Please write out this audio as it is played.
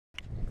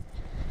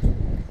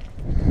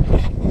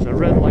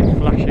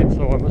flashing,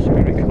 so I must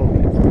be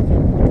recording.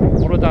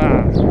 What a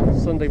day,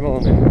 Sunday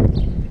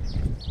morning,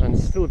 and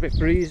still a bit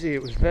breezy.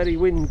 It was very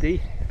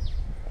windy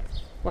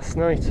last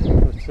night,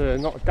 but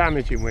not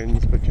damaging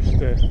winds, but just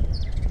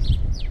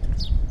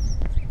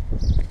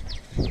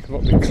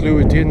what the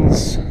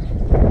Clwydins,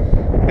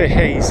 a bit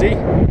hazy.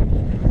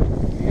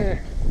 Yeah,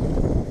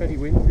 very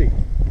windy.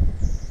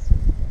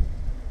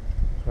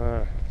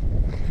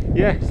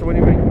 Yeah, so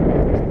anyway,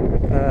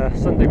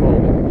 Sunday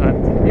morning,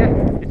 and yeah,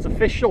 it's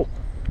official.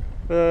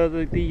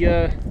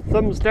 The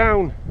thumbs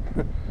down.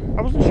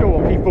 I wasn't sure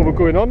what people were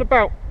going on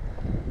about.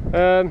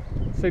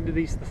 Saying that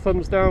the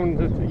thumbs down,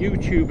 the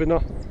YouTube are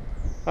not,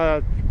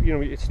 you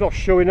know, it's not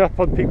showing up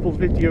on people's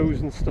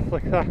videos and stuff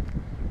like that,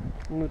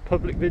 on the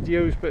public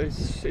videos. But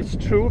it's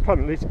true.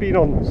 Apparently, it's been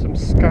on some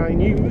Sky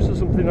News or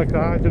something like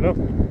that. I don't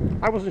know.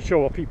 I wasn't sure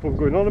what people were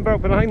going on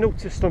about, but I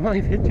noticed on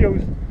my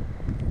videos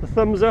the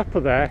thumbs up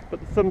are there, but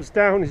the thumbs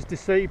down is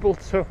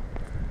disabled. So,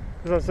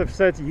 as I've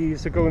said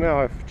years ago now,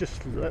 I've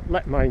just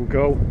let mine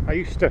go. I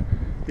used to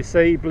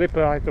disable it,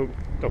 but I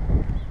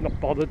not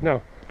bothered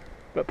now.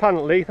 But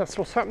apparently that's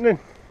what's happening.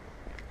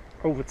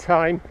 Over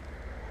time,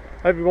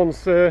 everyone's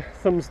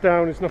thumbs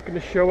down is not going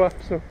to show up.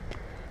 So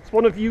it's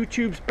one of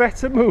YouTube's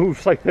better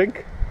moves, I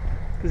think,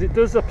 because it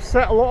does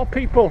upset a lot of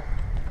people,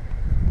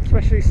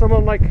 especially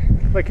someone like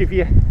if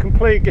you can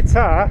play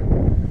guitar.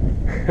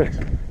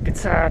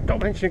 Guitar,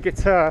 don't mention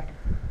guitar,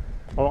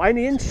 or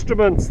any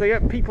instruments. They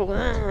get people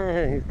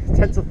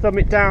tend to thumb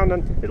it down,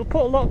 and it'll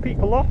put a lot of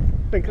people off.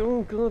 Think,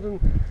 oh god,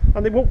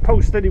 and they won't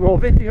post any more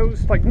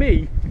videos. Like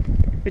me,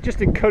 it just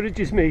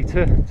encourages me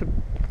to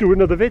do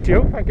another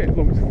video. I get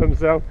loads of thumbs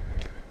down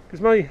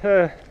because my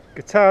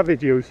guitar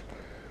videos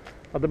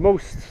are the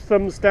most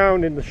thumbs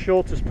down in the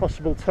shortest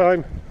possible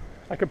time.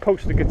 I can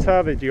post a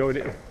guitar video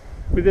and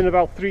within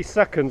about 3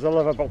 seconds I'll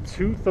have about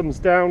 2 thumbs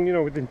down, you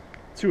know, within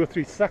 2 or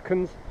 3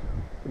 seconds.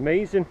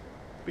 Amazing.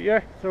 But yeah,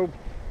 so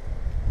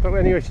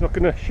anyway, it's not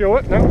going to show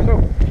it now,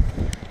 so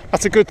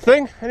that's a good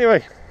thing.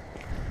 Anyway,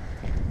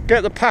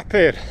 get the pap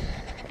here,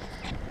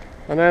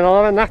 and then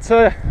I'll have a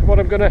natter. What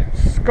I'm going to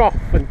scoff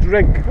and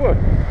drink. Whoa,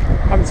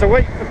 having to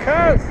wait for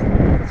cars.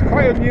 It's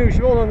quite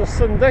unusual on a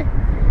Sunday.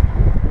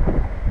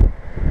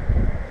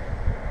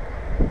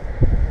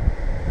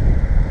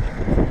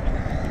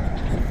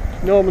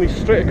 Normally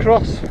straight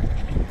across.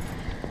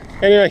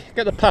 Anyway,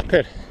 get the pap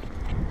here.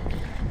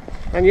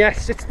 And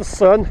yes, it's the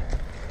sun.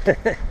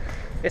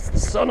 It's the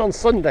sun on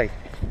Sunday.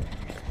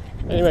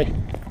 Anyway,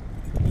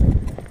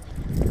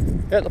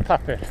 get the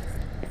pap here.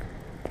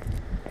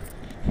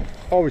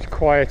 Always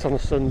quiet on a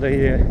Sunday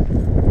here.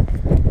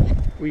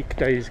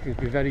 Weekdays can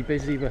be very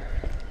busy, but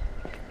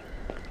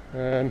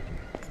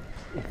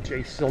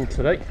Jason's on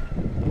today.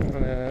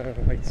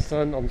 Right,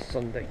 sun on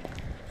Sunday.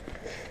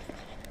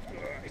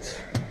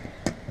 Right.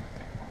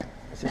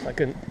 See if I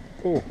can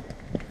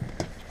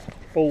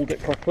fold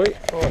it properly.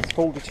 Oh, it's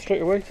folded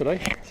straight away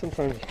today.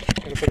 Sometimes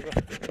I get a bit of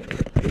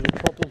a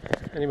problem.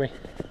 Anyway.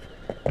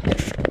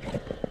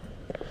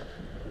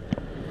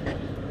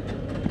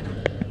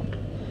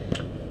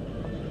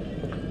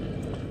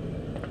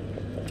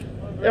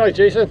 You alright,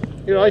 Jason?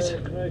 You alright?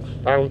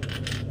 Pound.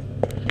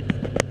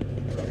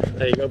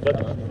 There you go, bud.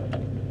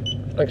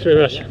 Thanks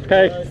very much.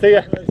 Okay, see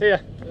ya. See ya.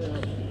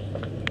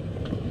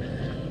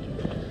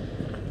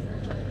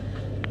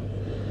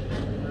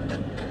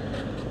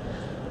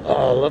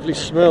 Oh, lovely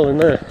smell in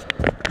there.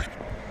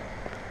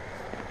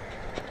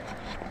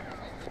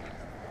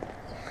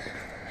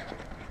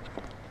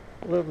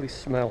 Lovely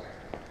smell.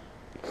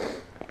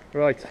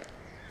 Right.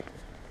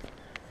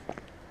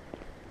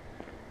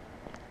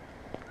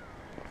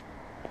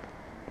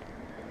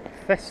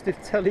 Festive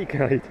telly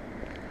guide.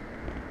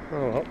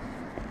 Oh well.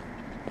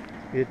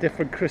 Be a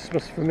different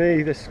Christmas for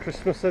me this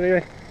Christmas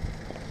anyway.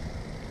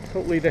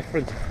 Totally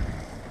different.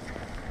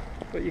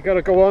 But you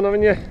gotta go on,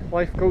 haven't you?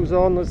 Life goes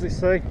on, as they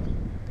say.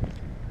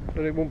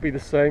 But it won't be the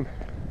same.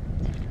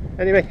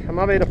 Anyway, I'm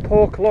having a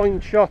pork loin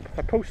chop.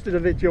 I posted a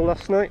video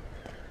last night.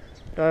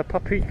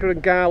 Paprika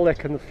and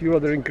garlic and a few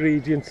other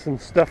ingredients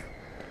and stuff.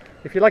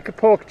 If you like a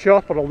pork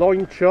chop or a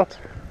loin chop,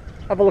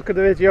 have a look at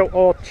the video,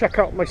 or check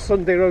out my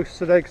Sunday roast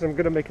today, because I'm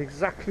going to make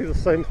exactly the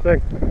same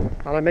thing,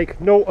 and I make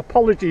no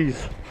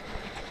apologies.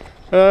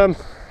 Yeah,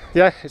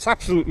 it's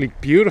absolutely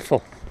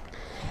beautiful.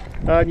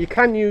 You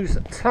can use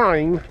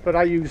thyme, but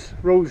I use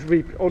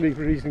rosemary only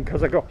for reason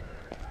because I got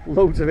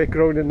loads of it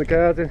growing in the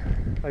garden.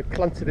 I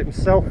planted it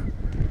myself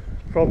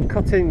from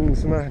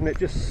cuttings, and it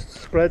just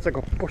spreads. I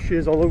got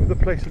bushes all over the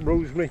place of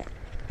rosemary.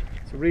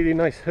 It's a really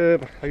nice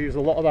herb. I use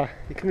a lot of that.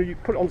 You can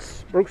put it on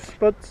roast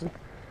spuds and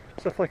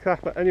stuff like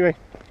that. But anyway,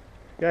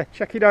 yeah,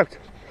 check it out.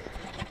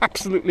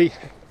 Absolutely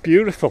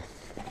beautiful.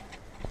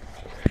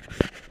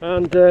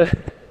 And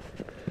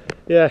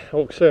yeah,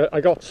 folks, I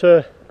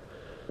gotta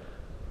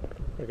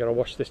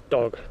watch this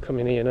dog come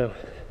in here now.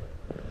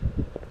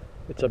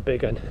 It's a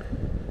big one.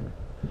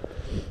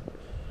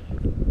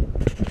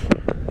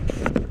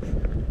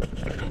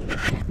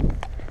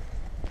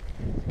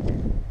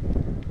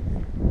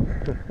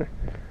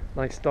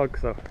 Nice dog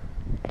though.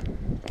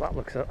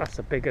 That's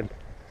a big one.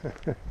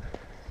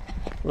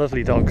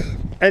 Lovely dogs.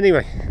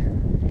 Anyway,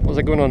 what was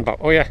I going on about?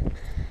 Oh yeah,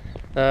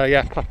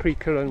 yeah,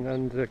 paprika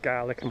and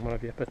garlic and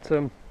whatever.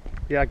 But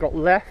yeah, I got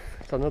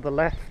left. Another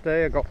left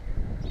there. I got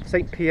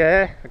Saint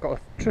Pierre. I got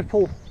a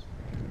triple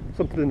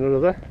something or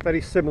other,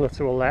 very similar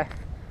to a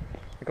left.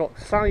 I got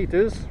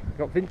ciders. I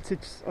got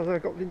vintage. I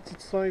got vintage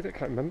cider. I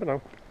can't remember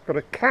now. Got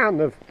a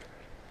can of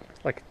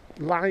like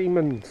lime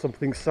and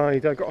something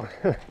cider. I got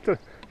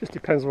just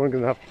depends what I'm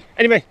going to have.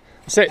 Anyway,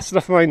 that's it. It's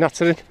enough of my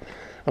nattering,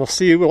 and I'll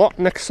see you a lot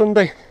next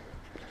Sunday.